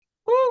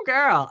Go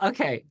girl.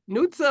 Okay,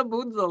 Nutsa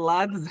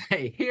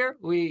Buzaladze. Here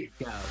we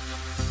go.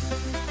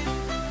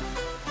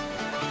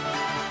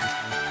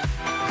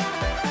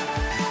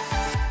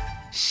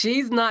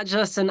 She's not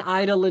just an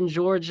idol in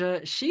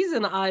Georgia. She's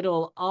an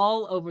idol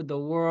all over the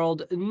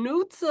world.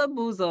 Nutsa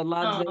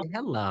Buzaladze, Oh,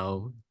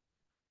 hello.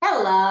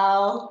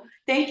 hello.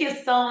 Thank you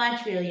so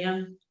much,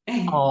 William.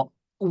 Oh,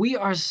 we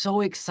are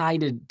so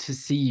excited to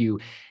see you,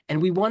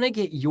 and we want to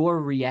get your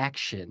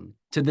reaction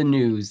to the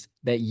news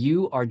that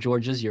you are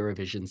Georgia's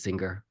Eurovision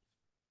singer.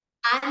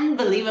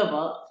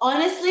 Unbelievable.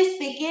 Honestly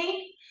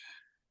speaking,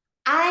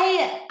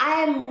 I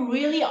am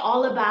really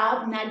all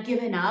about not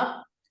giving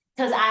up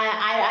because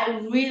I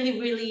really,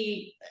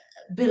 really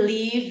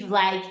believe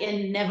like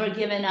in never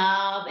giving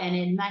up and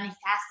in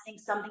manifesting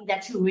something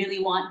that you really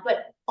want.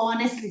 But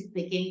honestly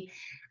speaking,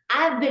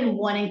 I've been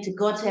wanting to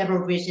go to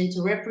Eurovision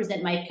to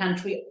represent my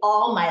country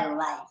all my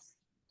life.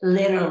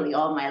 Literally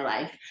all my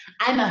life.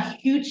 I'm a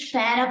huge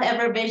fan of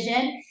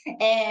Eurovision,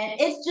 and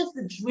it's just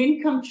a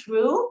dream come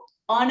true,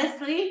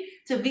 honestly,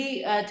 to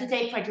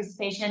take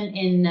participation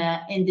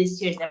in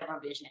this year's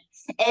Eurovision.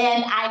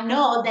 And I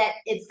know that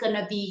it's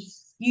gonna be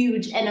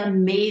huge and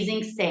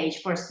amazing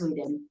stage for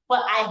Sweden.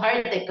 But I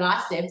heard the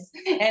gossips,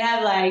 and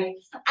I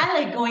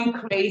like going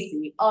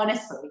crazy,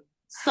 honestly.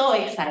 So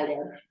excited.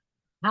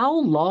 How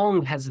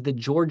long has the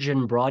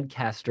Georgian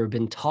broadcaster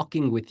been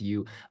talking with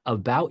you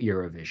about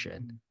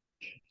Eurovision?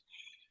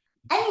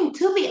 I mean,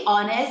 to be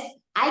honest,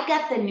 I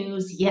got the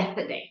news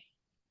yesterday.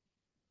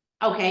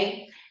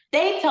 Okay.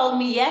 They told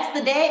me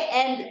yesterday,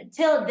 and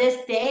till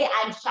this day,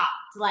 I'm shocked.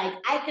 Like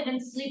I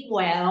couldn't sleep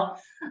well.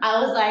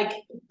 I was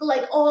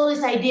like all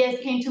these ideas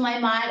came to my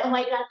mind. Oh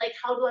my God, like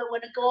how do I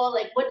want to go?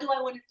 Like what do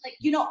I want to like,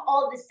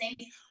 all these things.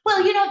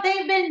 Well,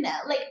 they've been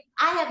like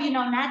I have,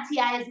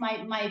 Natia is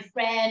my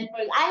friend.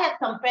 I have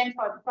some friends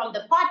from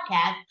the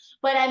podcast,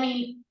 but I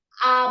mean,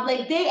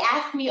 like they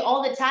ask me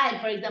all the time,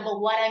 for example,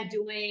 what I'm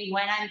doing,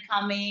 when I'm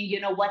coming,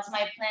 what's my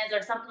plans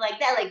or something like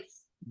that. Like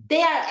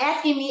they are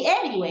asking me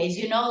anyways,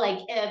 like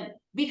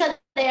because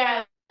they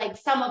are like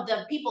some of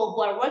the people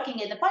who are working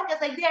in the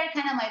podcast, like they are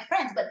kind of my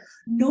friends, but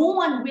no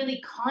one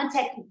really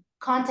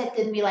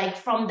contacted me like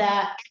from the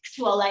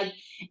actual like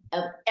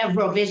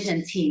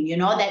Eurovision team,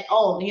 that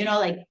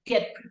like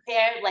get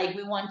prepared, like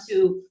we want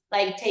to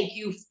like take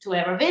you to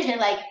Eurovision,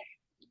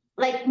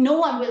 like no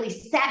one really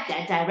said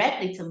that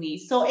directly to me.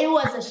 So it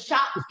was a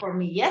shock for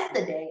me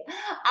yesterday.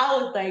 I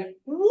was like,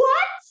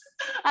 what?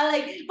 I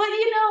like, but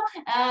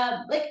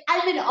like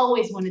I've been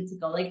always wanted to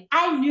go. Like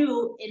I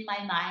knew in my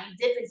mind,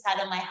 deep inside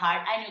of my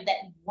heart, I knew that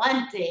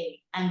one day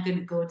I'm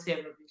gonna go to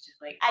Eurovision.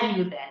 Like I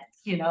knew that.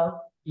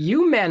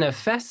 You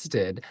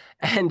manifested,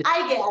 and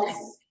I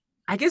guess.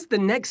 I guess the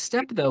next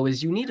step, though,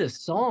 is you need a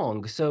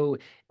song. So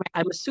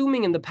I'm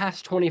assuming in the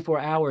past 24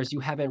 hours you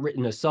haven't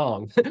written a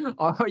song.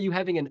 Are you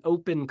having an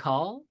open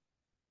call?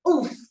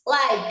 Oof,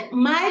 like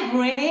my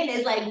brain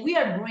is like we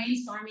are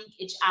brainstorming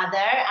each other.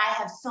 I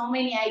have so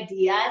many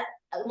ideas.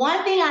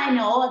 One thing I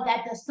know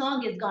that the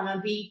song is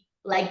gonna be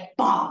like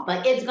bomb,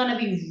 like it's gonna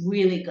be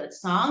really good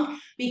song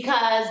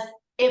because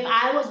if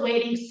I was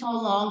waiting so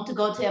long to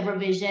go to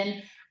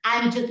Eurovision,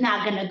 I'm just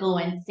not gonna go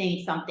and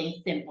sing something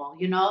simple,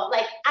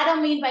 Like I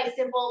don't mean by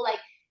simple, like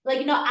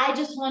I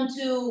just want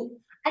to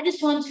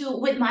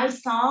with my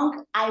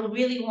song. I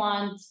really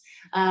want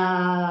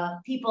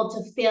people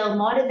to feel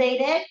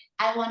motivated.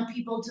 I want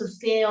people to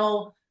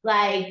feel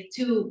like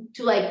to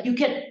like you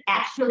can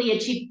actually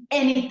achieve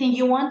anything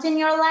you want in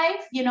your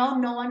life.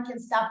 No one can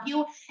stop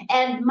you.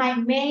 And my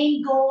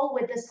main goal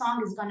with the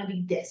song is gonna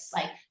be this,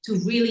 like to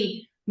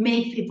really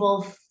make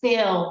people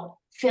feel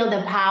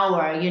the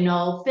power,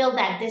 feel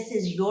that this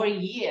is your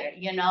year,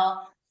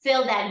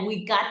 feel that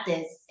we got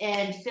this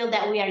and feel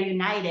that we are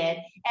united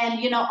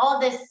and all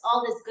this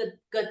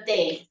good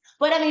things.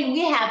 But I mean,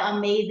 we have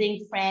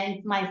amazing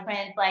friends, my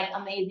friends, like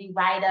amazing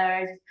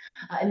writers,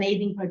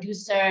 amazing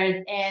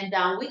producers, and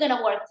we're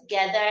gonna work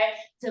together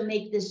to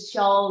make this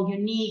show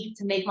unique,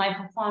 to make my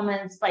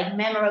performance like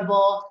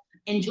memorable,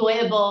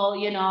 enjoyable,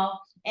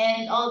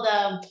 and all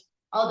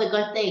the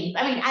good things.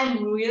 I mean,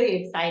 I'm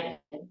really excited.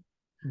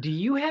 Do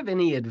you have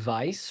any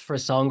advice for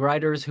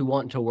songwriters who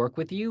want to work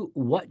with you?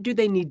 What do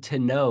they need to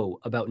know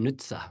about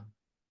Nutsa?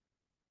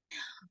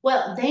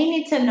 Well, they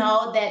need to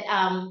know that,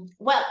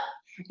 well,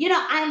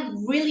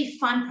 I'm really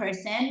fun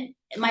person.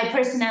 My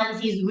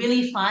personality is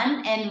really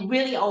fun and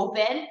really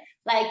open.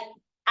 Like,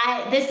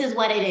 this is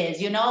what it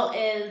is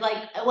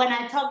like when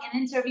I talk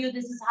in interview,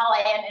 this is how I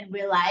am in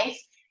real life.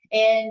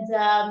 And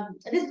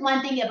this is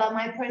one thing about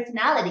my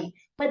personality.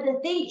 But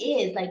the thing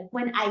is, like,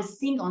 when I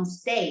sing on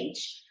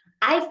stage,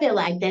 I feel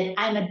like that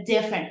I'm a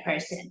different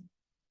person.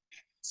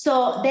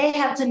 So they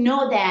have to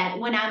know that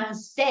when I'm on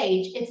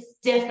stage, it's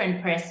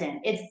different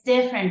person, it's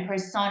different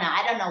persona.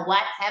 I don't know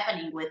what's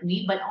happening with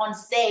me, but on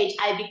stage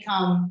I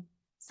become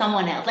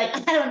someone else. Like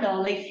I don't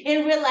know, like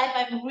in real life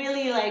I'm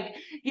really like,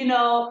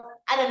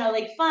 I don't know,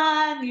 like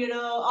fun,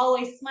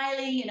 always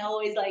smiling,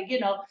 always like,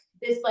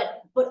 this,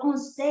 but on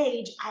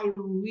stage, I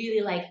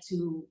really like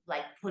to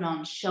like put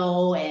on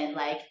show and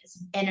like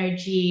some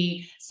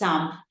energy,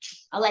 some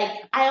like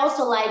I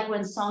also like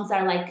when songs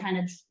are like kind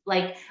of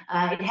like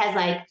it has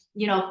like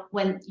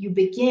when you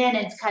begin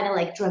it's kind of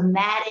like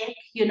dramatic,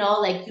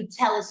 like you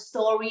tell a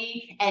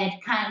story and it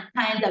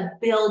kind of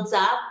builds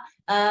up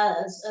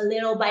a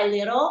little by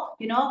little.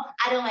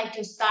 I don't like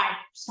to start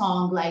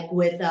song like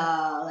with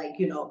like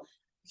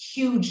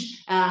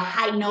huge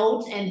high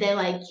notes and then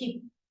like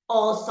keep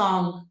all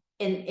song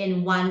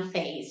in one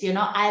phase.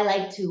 I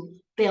like to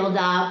build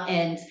up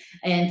and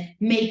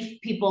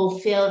make people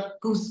feel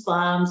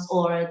goosebumps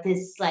or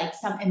this like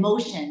some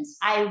emotions.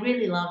 I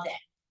really love that.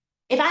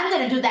 If I'm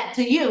going to do that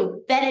to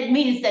you, then it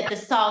means that the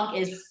song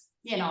is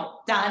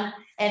done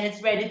and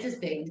it's ready to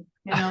sing.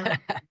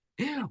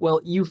 Well,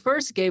 you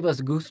first gave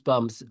us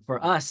goosebumps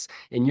for us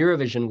in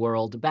Eurovision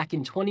World back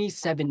in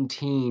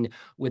 2017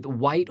 with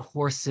White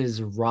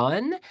Horses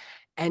Run.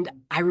 And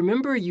I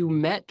remember you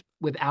met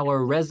with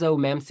our Rezo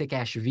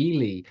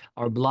Mamsikashvili,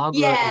 our blogger in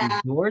Yeah,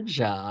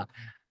 Georgia.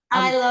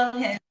 I love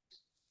him.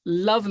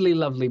 Lovely,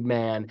 lovely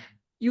man.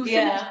 You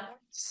finished Yeah,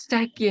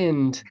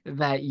 second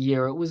that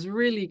year. It was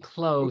really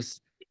close.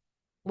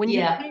 When you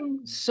yeah.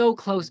 came so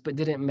close but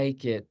didn't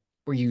make it,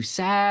 were you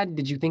sad?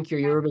 Did you think your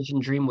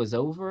Eurovision dream was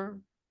over?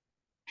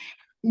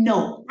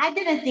 No, I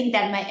didn't think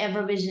that my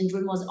Eurovision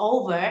dream was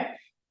over.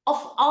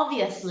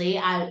 Obviously,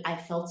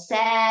 I felt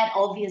sad.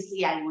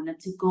 Obviously, I wanted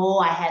to go.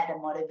 I had the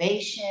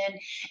motivation.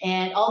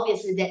 And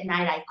obviously, that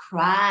night I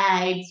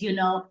cried.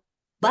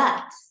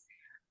 But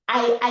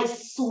I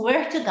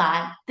swear to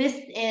God, this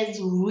is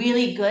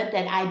really good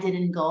that I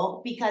didn't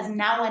go because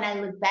now when I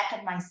look back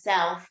at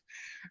myself,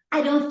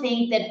 I don't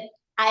think that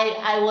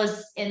I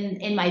was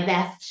in my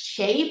best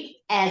shape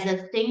as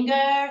a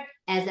singer,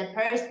 as a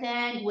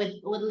person with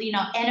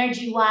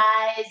energy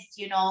wise,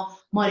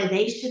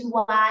 motivation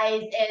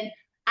wise, and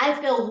I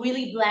feel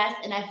really blessed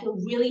and I feel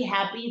really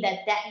happy that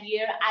that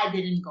year I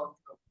didn't go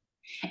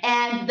through.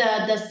 And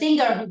the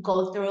singer who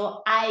goes through,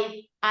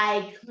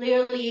 I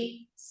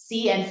clearly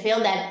see and feel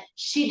that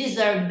she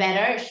deserved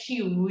better.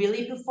 She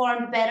really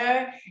performed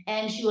better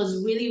and she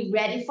was really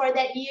ready for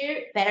that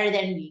year better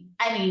than me.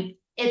 I mean,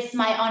 it's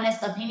my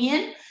honest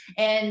opinion,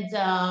 and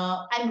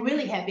I'm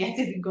really happy I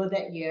didn't go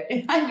that year.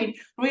 I mean,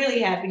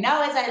 really happy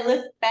now as I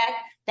look back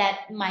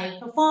that my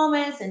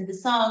performance and the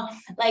song,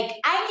 like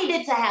I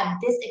needed to have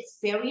this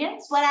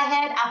experience what I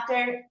had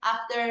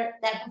after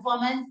that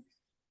performance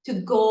to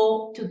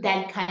go to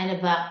that kind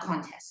of a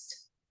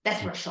contest.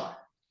 That's for sure.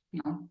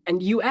 You know?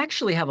 And you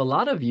actually have a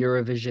lot of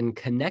Eurovision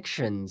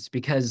connections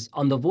because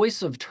on The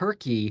Voice of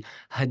Turkey,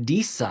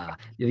 Hadisa,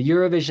 the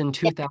Eurovision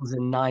Yeah,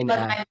 2009 but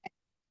act,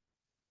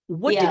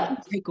 what did you yeah,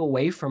 take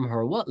away from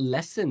her? What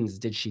lessons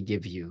did she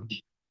give you?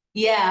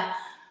 yeah.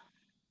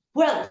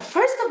 Well,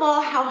 first of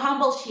all, how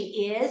humble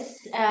she is.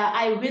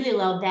 I really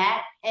love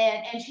that.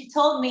 And she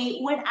told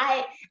me when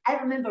I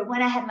remember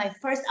when I had my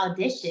first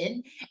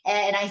audition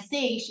and I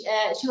sing,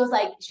 she was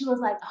like,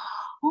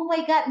 oh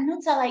my God,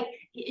 Nutsa, like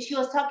she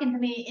was talking to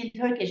me in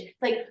Turkish,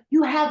 like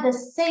you have the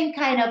same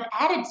kind of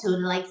attitude,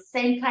 like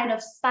same kind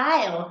of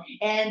style,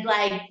 and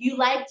like you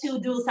like to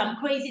do some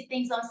crazy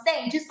things on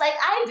stage, just like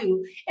I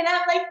do. And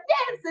I'm like,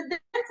 yes, and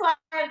that's why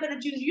I'm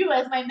gonna choose you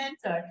as my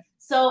mentor.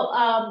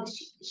 So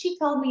she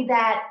told me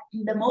that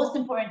the most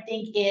important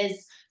thing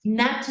is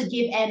not to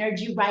give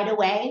energy right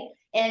away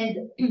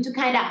and to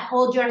kind of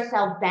hold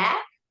yourself back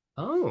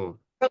Oh,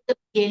 from the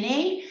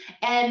beginning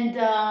and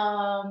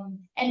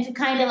to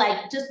kind of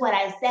like just what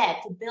I said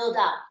to build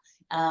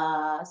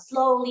up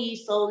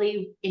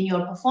slowly in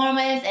your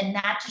performance and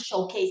not to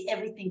showcase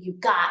everything you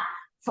got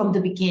from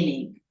the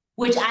beginning,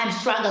 which I'm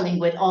struggling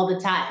with all the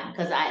time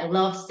because I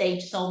love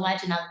stage so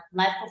much and I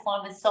live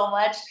performance so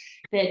much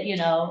that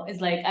it's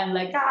like I'm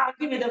like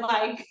give me the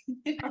mic.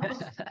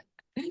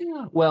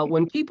 well,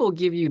 when people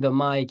give you the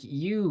mic,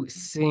 you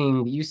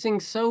sing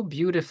so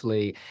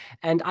beautifully.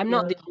 And I'm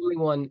not Yeah. the only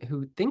one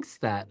who thinks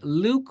that.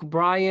 Luke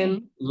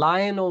Bryan,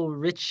 Lionel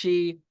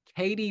Richie,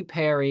 Katy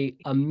Perry,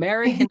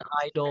 American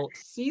Idol,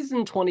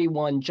 season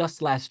 21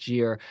 just last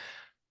year.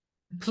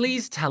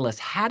 Please tell us,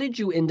 how did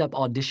you end up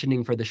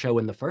auditioning for the show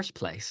in the first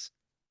place?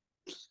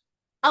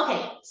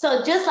 Okay,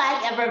 so just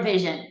like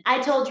Evervision,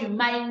 I told you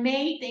my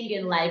main thing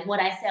in life,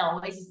 what I say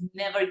always is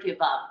never give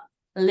up.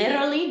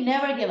 Literally,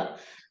 never give up.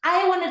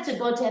 I wanted to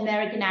go to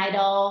American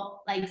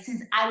Idol like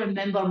since I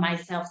remember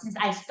myself, since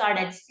I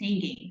started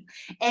singing.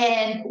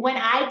 And when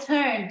I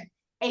turned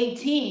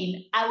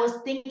 18, I was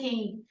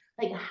thinking,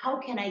 like, how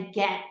can I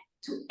get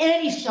to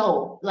any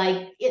show?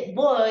 Like it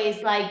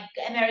boys, like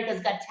America's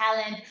Got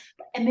Talent.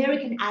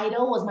 American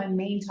Idol was my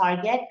main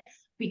target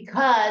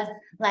because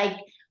like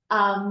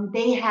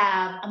they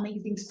have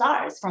amazing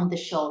stars from the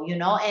show,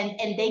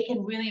 and they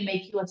can really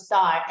make you a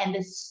star. And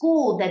the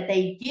school that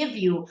they give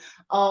you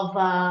of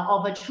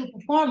a true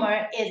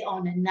performer is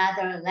on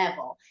another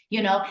level.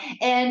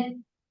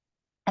 And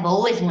I've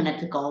always wanted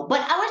to go,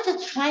 but I was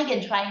just trying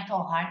and trying so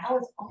hard. I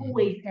was Mhm.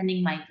 always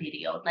sending my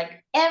videos.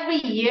 Like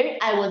every year,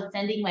 I was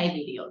sending my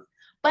videos.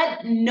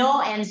 but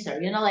no answer,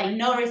 like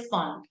no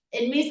response.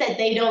 It means that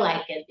they don't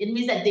like it. It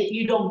means that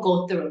you don't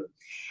go through.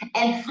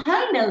 And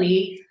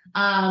finally,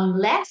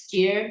 last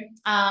year,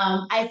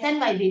 I sent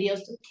my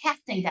videos to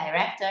casting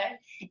director,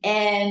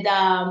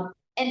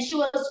 and she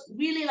was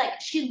really like,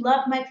 she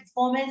loved my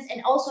performance,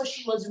 and also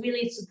she was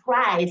really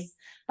surprised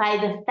by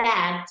the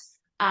fact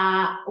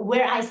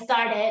where I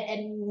started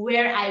and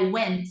where I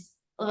went.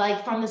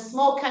 Like from a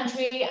small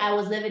country, I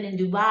was living in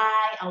Dubai.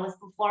 I was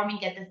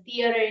performing at the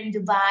theater in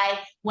Dubai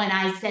when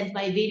I sent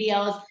my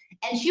videos,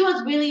 and she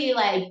was really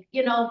like,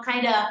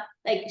 kind of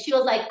like, she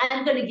was like,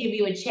 I'm gonna give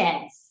you a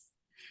chance.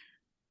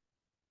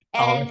 Oh,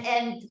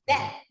 And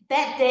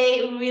that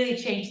day really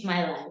changed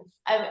my life.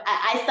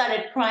 I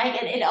started crying,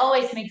 and it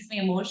always makes me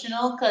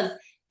emotional because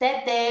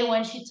that day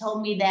when she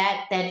told me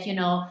that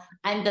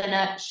I'm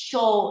gonna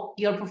show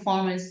your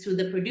performance to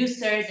the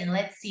producers and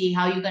let's see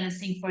how you're gonna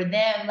sing for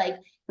them. Like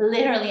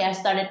literally, I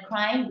started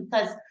crying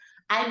because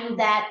I knew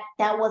that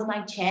that was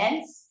my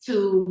chance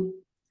to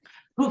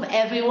prove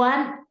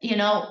everyone,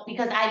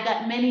 because I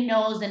got many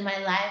no's in my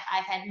life.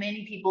 I've had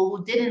many people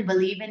who didn't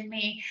believe in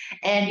me.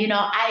 And,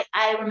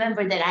 I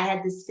remember that I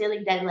had this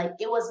feeling that like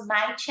it was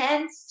my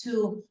chance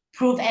to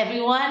prove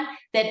everyone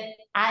that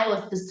I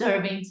was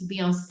deserving to be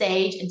on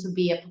stage and to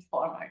be a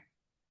performer.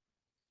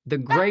 the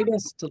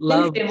greatest Thanks,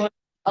 love. Demo.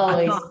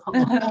 Always.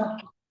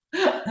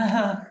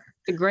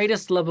 The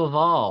greatest love of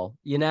all,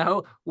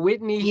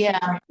 Whitney Yeah.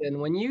 Houston.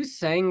 When you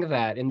sang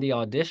that in the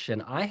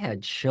audition, I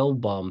had chill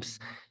bumps.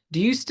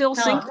 Do you still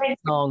sing No, that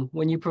song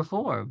when you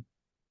perform?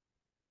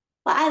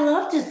 well, I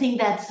love to sing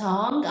that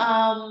song.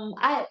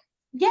 I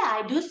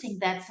do sing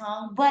that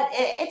song, but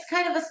it's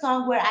kind of a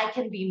song where I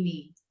can be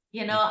me,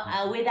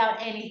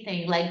 without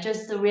anything, like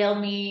just the real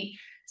me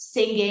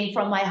singing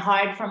from my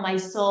heart, from my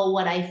soul,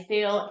 what I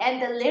feel,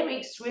 and the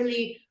lyrics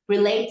really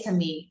relate to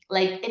me.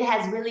 Like it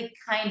has really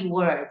kind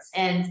words,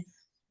 and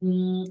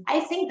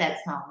I sing that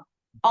song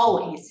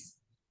always.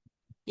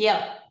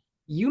 Yep.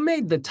 You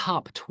made the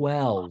top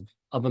 12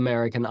 of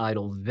American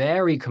Idol,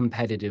 very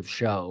competitive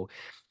show.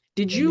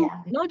 Did you,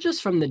 Yeah. not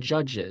just from the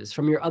judges,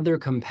 from your other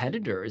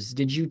competitors,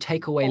 did you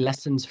take away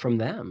lessons from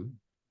them?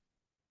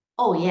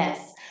 Oh,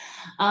 yes.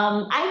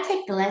 I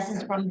take the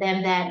lessons from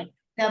them that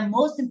the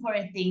most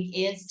important thing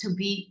is to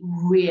be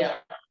real.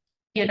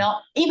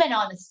 Even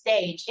on the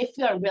stage, if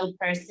you're a real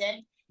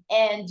person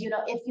and,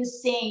 if you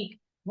sing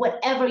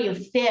whatever you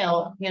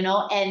feel,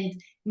 and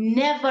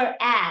never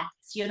act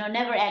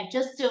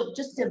just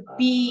to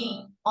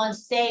be on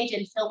stage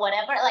and feel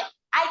whatever. Like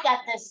I got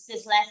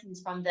this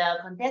lessons from the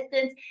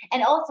contestants,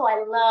 and also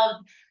I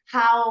loved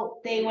how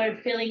they were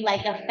feeling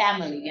like a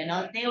family.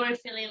 They were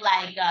feeling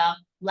like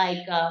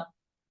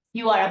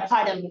you are a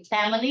part of the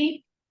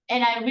family,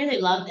 and I really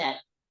love that.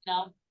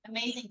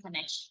 Amazing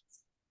connections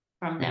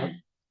from Now,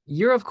 them.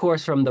 you're, of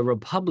course, from the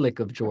Republic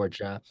of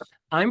Georgia.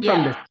 I'm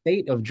from the Yeah,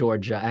 state of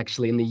Georgia,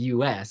 actually, in the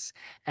US.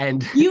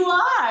 And you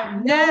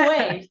are. No yeah,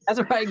 way. that's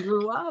where I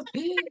grew up.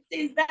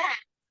 Is that?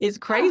 It's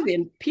crazy.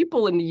 And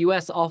people in the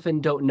US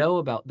often don't know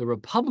about the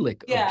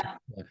Republic of Yeah,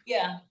 Georgia.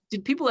 yeah.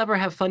 Did people ever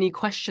have funny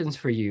questions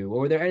for you?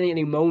 Or were there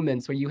any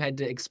moments where you had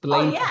to Oh,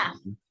 explain to yeah.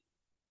 them?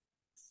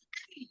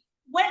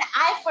 When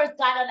I first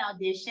got an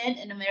audition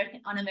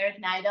on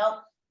American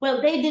Idol, well,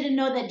 they didn't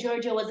know that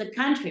Georgia was a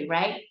country,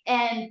 right?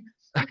 And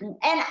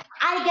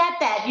I get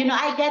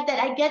that,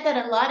 I get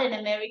that a lot in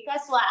America,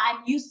 so I'm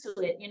used to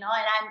it, and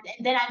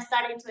then I'm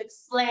starting to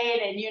explain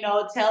and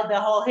tell the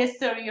whole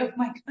history of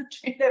my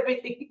country and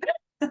everything.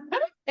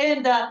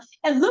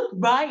 And look,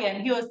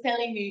 Brian, he was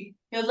telling me,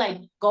 he was like,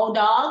 "Go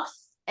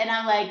Dogs," and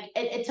I'm like,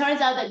 it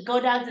turns out that Go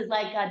Dogs is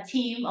like a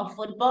team of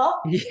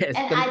football, Yes,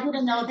 and I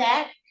didn't know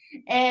that,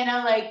 and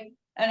I'm like,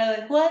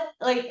 what?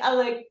 Like I'm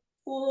like,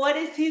 what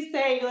is he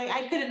saying? Like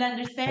I couldn't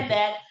understand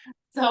that.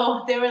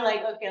 So they were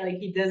like, okay, like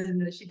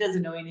she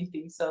doesn't know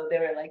anything. So they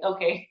were like,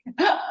 okay,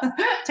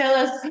 tell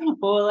us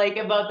more like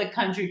about the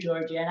country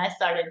Georgia. And I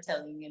started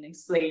telling and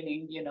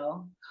explaining.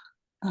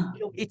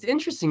 It's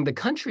interesting. The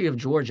country of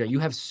Georgia, you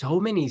have so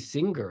many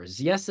singers.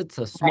 Yes, it's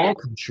a small Right.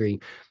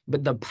 country,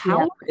 but the Yeah.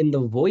 power in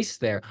the voice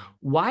there.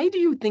 Why do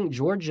you think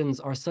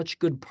Georgians are such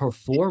good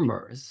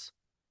performers?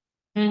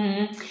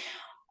 Mhm.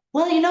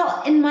 Well,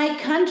 in my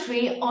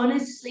country,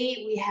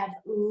 honestly, we have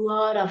a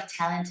lot of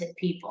talented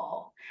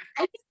people.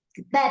 I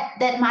think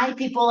that my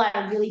people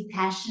are really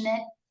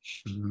passionate,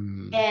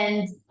 Mm,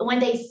 and when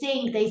they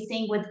sing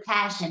with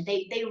passion.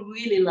 They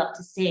really love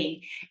to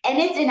sing, and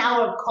it's in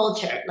our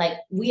culture. Like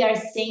we are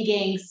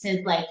singing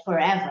since like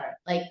forever.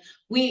 Like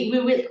we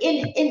really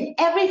in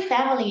every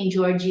family in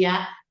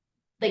Georgia,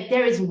 like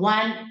there is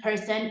one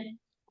person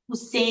who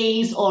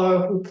sings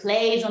or who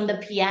plays on the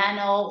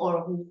piano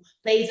or who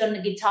plays on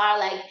the guitar.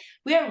 Like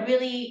we're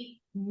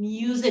really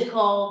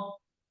musical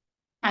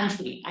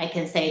country, I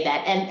can say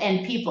that.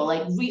 And people,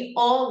 like we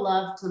all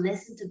love to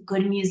listen to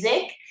good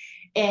music,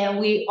 and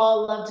we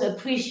all love to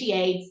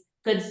appreciate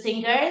good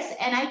singers,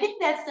 and I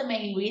think that's the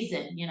main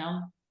reason.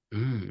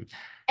 mm.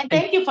 And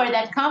And thank you for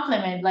that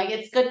compliment. Like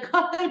it's good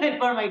compliment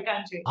for my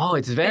country. oh,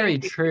 it's very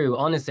Thank you. true.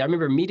 Honestly, I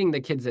remember meeting the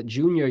kids at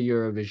Junior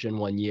Eurovision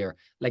one year,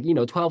 like,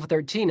 12,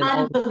 13, and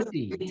already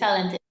Unbelievably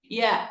talented.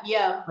 Yeah,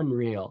 yeah,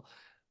 unreal.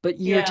 But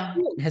your yeah.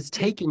 talent has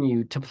taken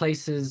you to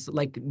places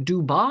like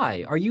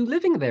Dubai. Are you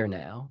living there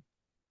now?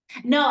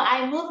 No,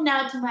 I moved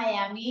now to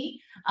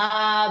Miami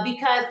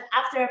because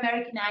after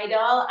American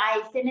Idol,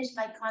 I finished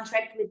my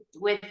contract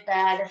with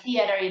the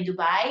theater in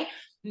Dubai.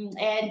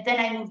 And then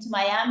I moved to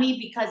Miami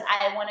because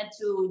I wanted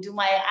to do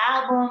my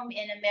album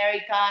in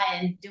America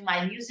and do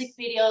my music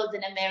videos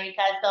in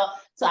America.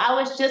 So I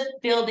was just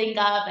building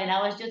up and I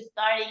was just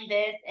starting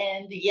this.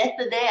 And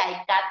yesterday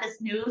I got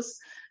this news.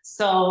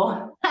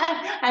 So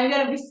I'm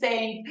gonna be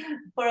staying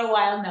for a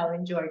while now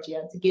in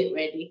Georgia to get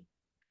ready.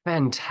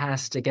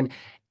 Fantastic. And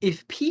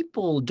if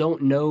people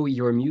don't know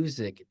your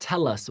music,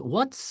 tell us,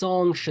 what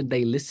song should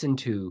they listen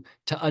to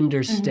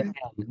understand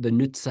Mhm. the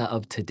Nutsa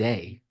of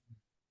today?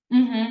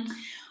 Mm-hmm.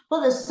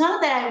 Well, the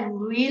song that I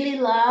really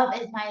love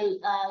is my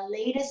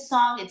latest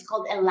song. It's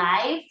called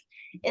Alive.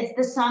 It's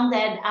the song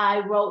that I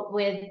wrote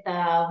with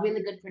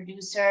really good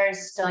producer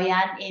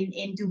Stoyan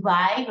in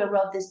Dubai. We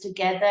wrote this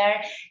together,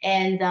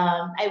 and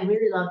I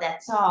really love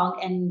that song.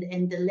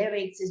 And the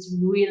lyrics is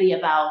really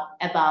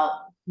about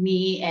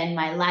me and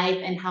my life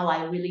and how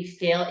I really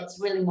feel. It's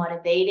really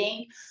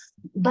motivating.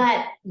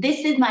 But this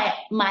is my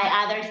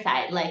other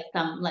side, like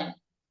some like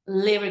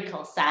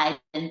lyrical side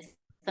and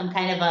some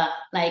kind of a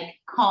like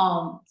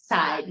calm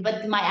side.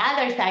 But my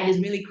other side is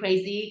really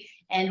crazy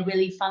and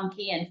really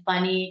funky and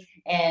funny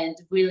and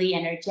really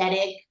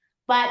energetic.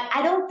 But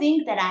I don't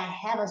think that I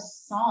have a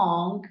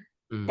song,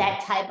 Mm.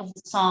 that type of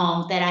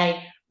song that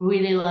I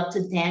really love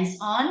to dance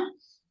on.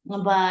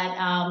 But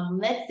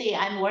let's see,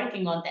 I'm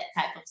working on that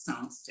type of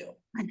songs too.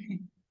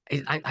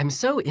 I'm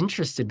so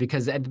interested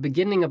because at the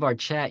beginning of our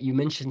chat, you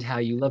mentioned how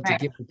you love to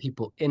Right. give the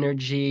people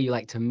energy, you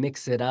like to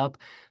mix it up.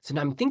 So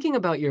now I'm thinking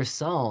about your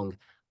song.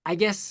 I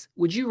guess,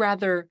 would you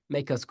rather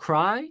make us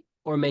cry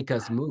or make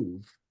us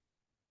move?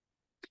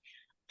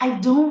 I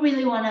don't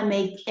really want to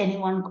make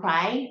anyone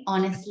cry,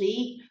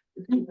 honestly.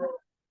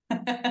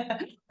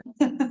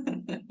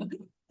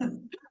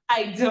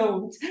 I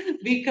don't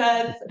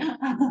because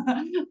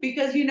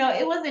because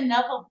it was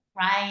enough of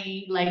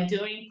crying like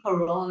during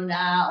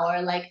Corona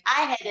or like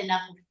I had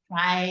enough of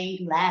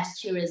crying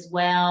last year as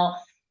well.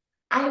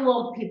 I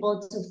want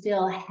people to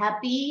feel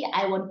happy.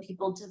 I want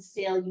people to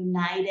feel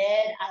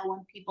united. I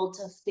want people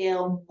to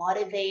feel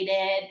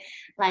motivated.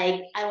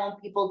 Like, I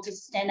want people to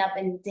stand up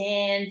and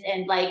dance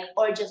and, like,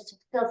 or just to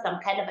feel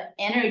some kind of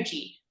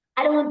energy.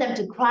 I don't want them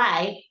to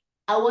cry.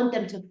 I want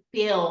them to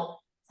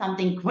feel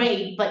something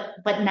great, but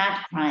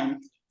not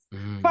crying.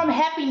 From Mm.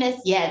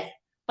 happiness, yes,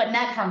 but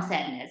not from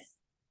sadness.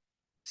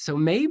 So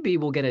maybe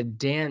we'll get a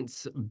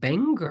dance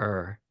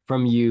banger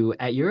from you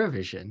at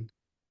Eurovision.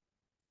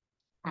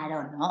 I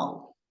don't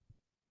know.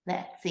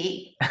 Let's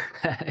see.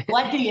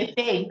 What do you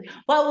think?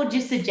 What would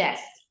you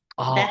suggest?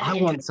 Oh, That's I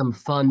want interesting. some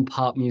fun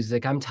pop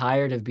music. I'm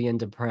tired of being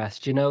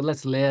depressed.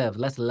 Let's live,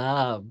 let's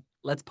love,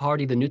 let's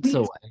party the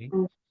Nutsa Me way.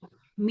 too.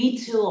 Me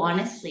too,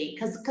 honestly,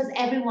 because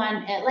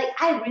everyone like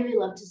I really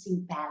love to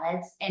sing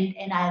ballads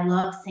and I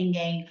love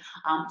singing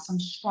some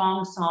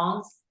strong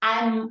songs.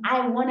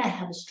 I want to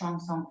have a strong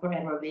song for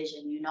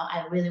Eurovision,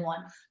 I really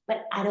want,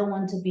 but I don't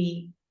want to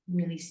be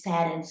really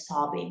sad and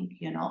sobbing,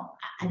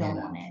 I don't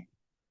Yeah. want it.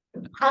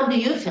 How do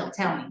you feel?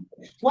 Tell me.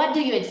 What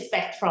do you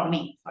expect from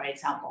me, for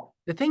example?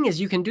 The thing is,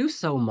 you can do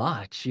so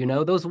much.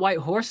 Those white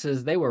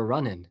horses, they were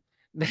running.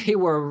 They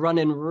were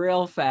running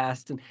real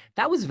fast, and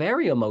that was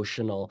very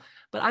emotional.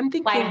 But I'm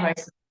White thinking,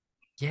 horse.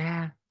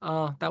 yeah,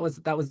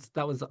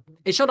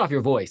 it showed off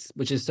your voice,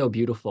 which is so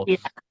beautiful. Yeah.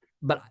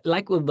 But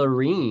like with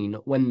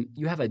Loreen, when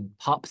you have a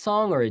pop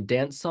song or a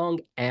dance song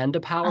and a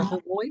Uh-huh.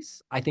 powerful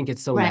voice, I think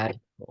it's so Right.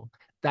 magical.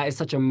 That is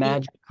such a Yeah.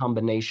 magic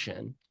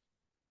combination.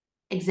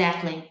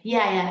 Exactly.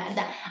 Yeah,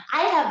 yeah.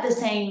 I have the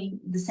same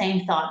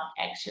thought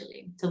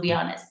actually, to be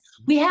honest.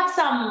 We have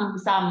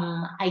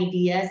some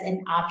ideas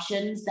and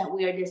options that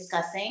we are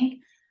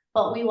discussing,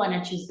 but we want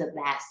to choose the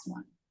best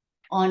one.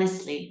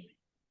 Honestly,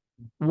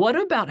 What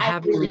about I really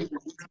having want to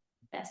choose the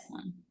best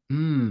one.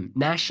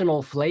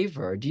 national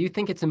flavor? Do you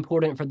think it's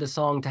important for the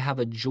song to have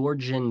a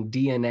Georgian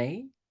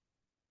DNA?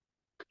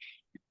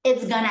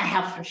 It's gonna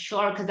have for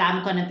sure because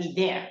I'm gonna be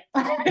there.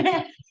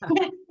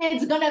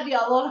 It's gonna be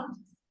all over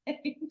the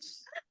stage.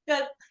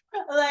 Because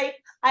like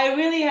I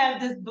really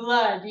have this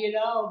blood,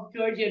 of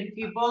Georgian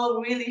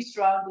people really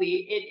strongly.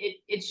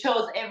 It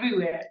shows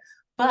everywhere.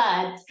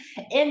 But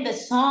in the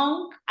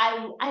song,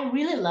 I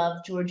really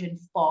love Georgian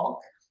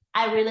folk.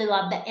 I really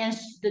love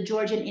the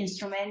Georgian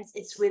instruments.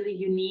 It's really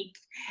unique,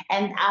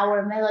 and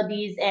our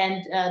melodies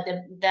and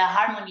the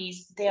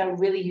harmonies, they are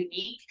really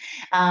unique.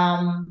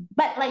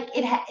 But like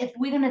if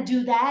we're gonna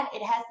do that,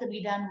 it has to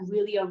be done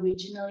really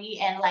originally,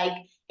 and like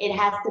it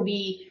has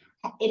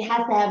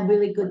to have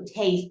really good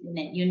taste in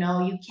it. You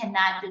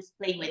cannot just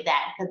play with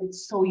that because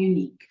it's so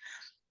unique.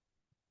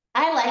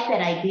 I like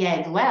that idea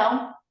as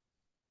well,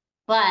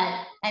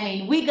 but I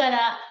mean,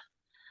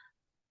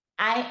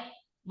 I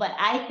but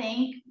I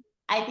think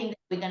I think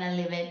we're gonna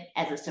leave it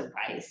as a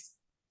surprise.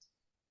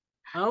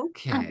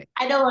 Okay.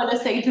 I don't want to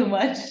say too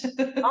much.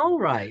 All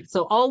right.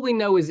 So all we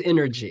know is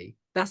energy.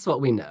 That's what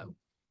we know.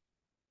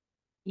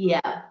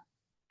 Yeah,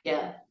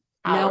 yeah,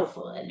 Now,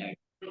 powerful energy.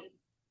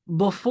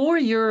 before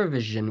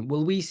Eurovision,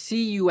 will we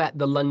see you at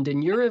the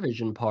London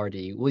Eurovision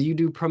party? Will you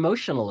do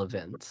promotional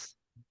events?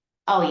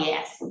 Oh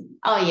yes.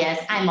 Oh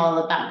yes. I'm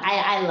all about.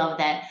 I love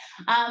that.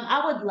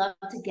 I would love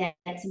to get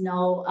to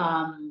know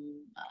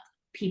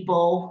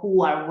people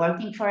who are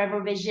working for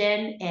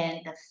Eurovision and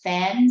the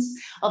fans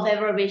of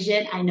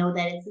Eurovision. I know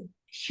that it's a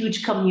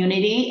huge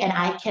community, and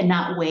I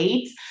cannot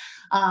wait.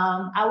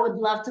 I would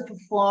love to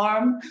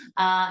perform,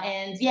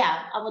 and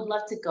yeah, I would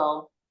love to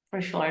go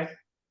for sure.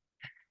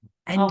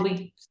 Oh, And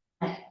we.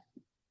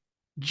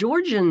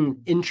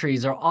 Georgian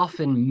entries are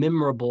often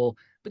memorable,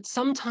 but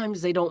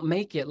sometimes they don't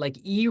make it, like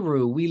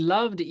Iru. We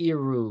loved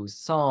Iru's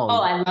Oh, song,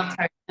 I love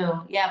her too.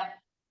 Yep.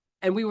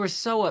 and we were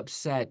so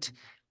upset.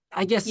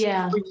 I guess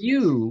Yeah. for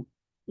you,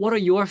 what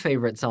are your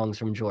favorite songs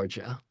from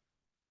Georgia?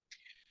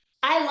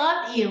 I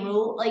loved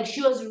Iru. Like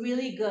she was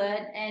really good,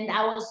 and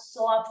I was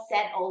so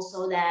upset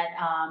also that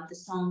the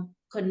song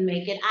couldn't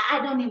make it. I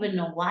don't even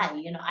know why.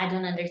 I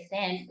don't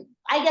understand.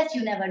 I guess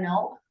you never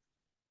know.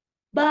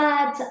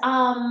 But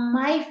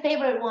my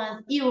favorite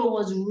one, Iru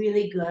was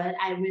really good.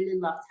 I really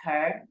loved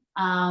her.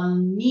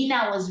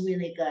 Nina was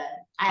really good.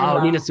 I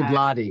Oh, Nina loved her.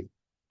 Subladi.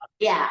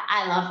 Yeah,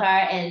 I love her,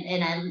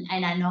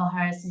 and I know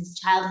her since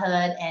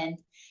childhood, and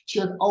she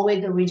was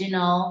always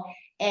original,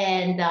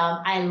 and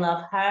I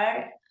love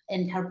her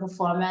and her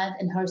performance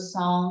and her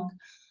song.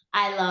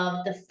 I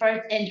love the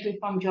first entry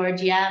from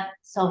Georgia,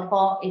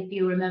 Sofo, if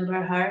you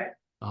remember her.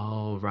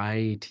 Oh,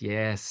 right.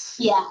 Yes.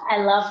 Yeah, I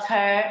loved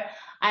her.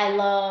 I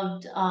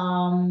loved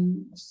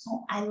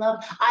I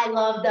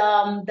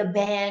loved the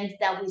band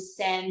that we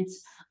sent.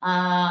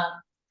 Uh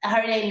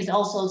Her name is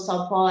also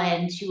Sopo,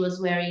 and she was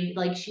wearing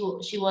like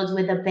she was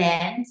with a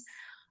band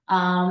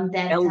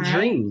that time.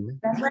 Eldrine.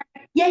 Remember?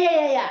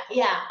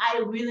 Yeah. I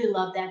really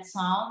love that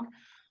song.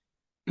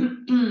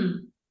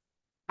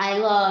 I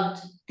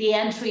loved the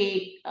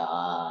entry,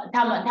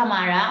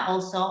 Tamara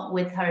also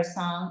with her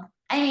song.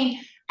 I mean,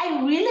 I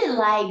really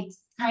liked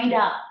kind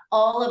of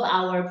all of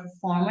our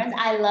performers.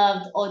 I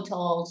loved Otto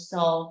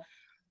also.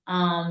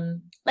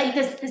 Like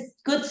this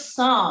good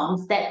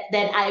songs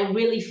that I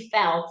really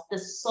felt the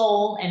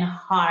soul and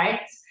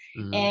heart,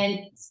 Mm. and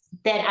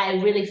that I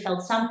really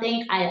felt something.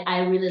 I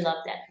really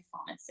loved that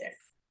performances.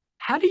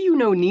 How do you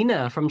know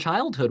Nina from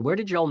childhood? Where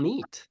did y'all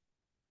meet?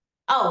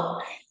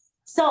 Oh,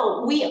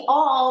 so we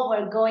all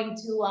were going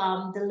to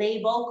the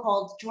label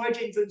called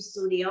Georgian Dream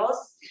Studios.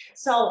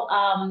 So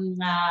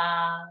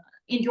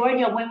in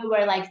Georgia, when we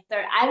were like,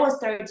 I was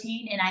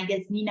 13, and I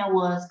guess Nina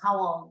was how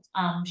old?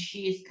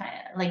 She's kind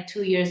of like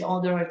 2 years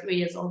older or 3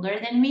 years older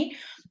than me.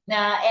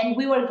 And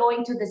we were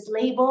going to this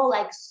label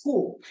like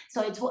school. So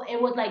it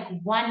was like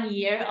 1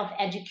 year of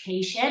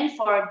education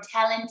for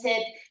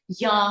talented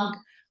young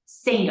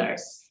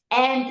singers.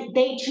 And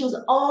they choose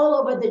all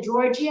over the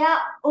Georgia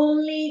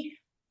only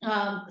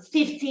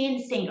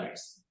 15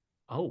 singers,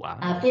 Oh,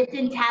 wow.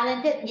 15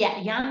 talented, yeah,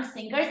 young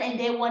singers, and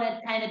they wanted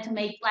kind of to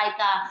make like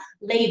a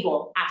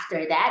label after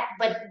that,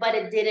 but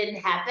it didn't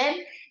happen.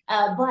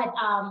 But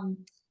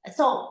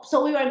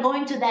so we were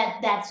going to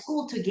that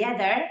school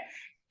together,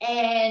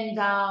 and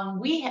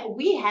we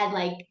had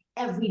like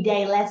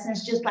everyday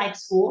lessons just like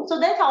school. So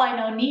that's how I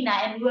know Nina,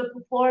 and we were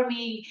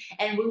performing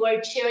and we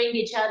were cheering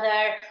each other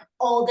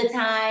all the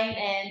time,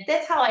 and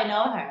that's how I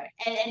know her.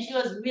 And she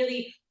was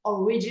really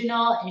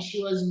original, and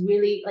she was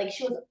really like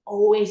she was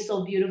always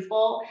so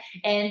beautiful,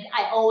 and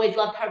I always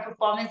loved her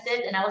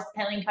performances, and I was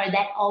telling her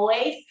that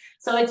always.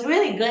 So it's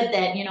really good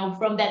that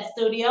from that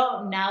studio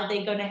now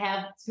they're gonna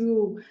have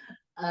two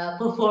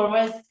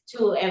performers to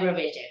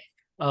Eurovision.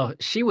 Oh,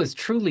 she was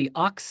truly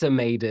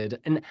oxamated.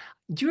 And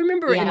do you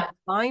remember in the Yeah,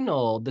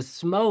 final, the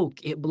smoke,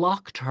 it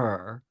blocked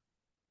her?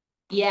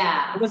 Or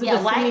yeah, was it the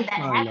yeah. Why did that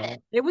happen?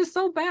 semifinal? It was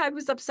so bad. It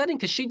was upsetting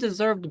because she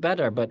deserved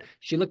better, but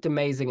she looked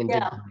amazing and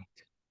did Yeah, great.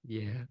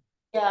 Yeah.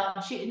 yeah.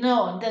 She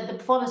no, the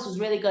performance was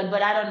really good,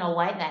 but I don't know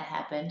why that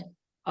happened.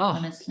 Oh,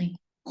 Honestly.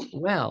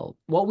 well,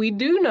 what we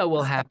do know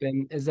will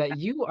happen is that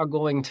you are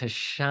going to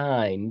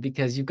shine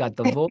because you've got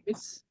the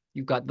voice,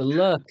 you've got the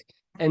look,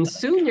 and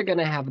soon you're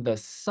going to have the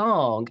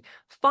song.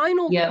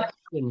 Final Yeah.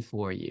 question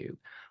for you.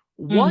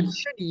 What Mm.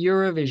 should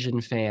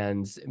Eurovision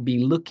fans be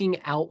looking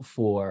out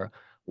for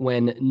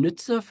when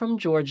Nutsa from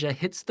Georgia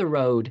hits the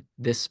road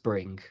this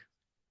spring?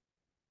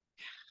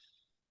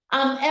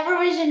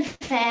 Eurovision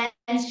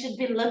fans should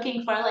be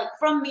looking for, like,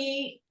 from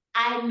me,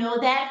 I know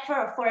that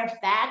for a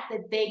fact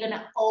that they're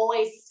gonna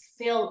always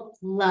feel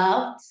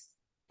loved.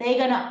 They're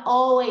gonna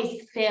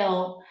always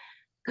feel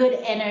good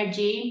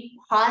energy,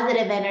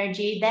 positive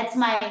energy. That's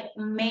my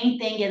main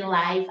thing in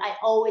life. I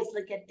always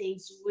look at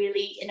things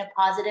really in a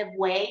positive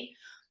way.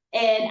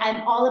 And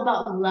I'm all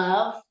about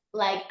love.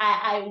 Like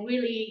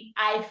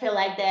I feel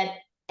like that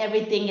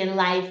everything in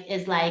life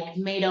is like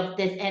made of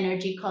this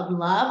energy called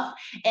love,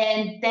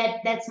 and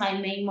that's my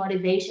main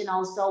motivation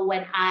also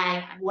when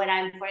I'm,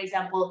 for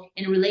example,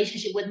 in a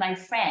relationship with my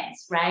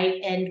friends, right,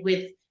 and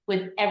with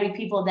every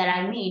people that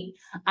I meet.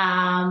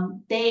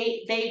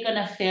 They're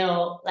gonna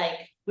feel like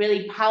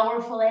really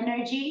powerful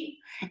energy,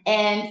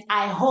 and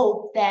I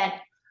hope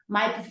that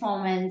my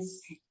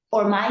performance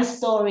or my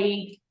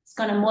story is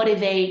gonna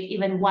motivate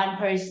even one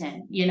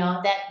person. You know,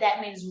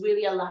 that means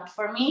really a lot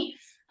for me,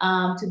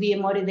 to be a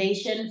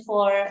motivation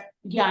for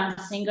young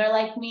singer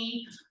like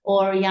me,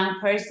 or young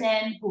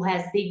person who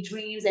has big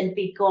dreams and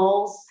big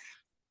goals.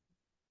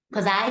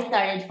 Because I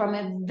started from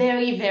a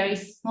very, very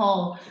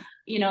small,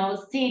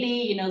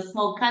 city,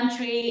 small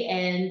country,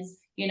 and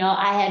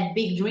I had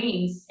big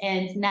dreams,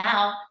 and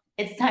now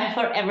it's time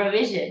for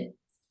Eurovision.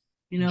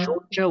 You know.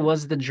 Georgia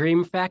was the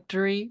dream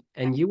factory,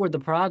 and you were the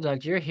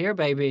product. You're here,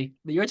 baby.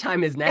 Your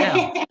time is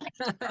now.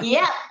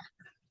 Yeah.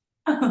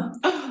 So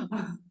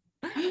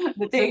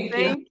Thank you.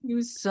 thank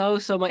you so,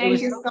 so much. It Thank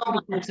was you so so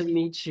beautiful much. to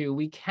meet you.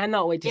 We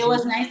cannot wait to It see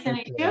was you nice to in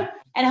meet you, person.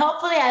 and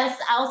hopefully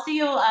I'll see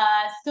you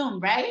soon,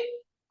 right?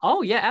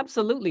 Oh, yeah,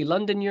 absolutely.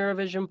 London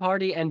Eurovision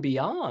party and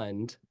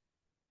beyond.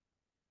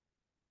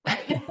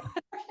 Okay.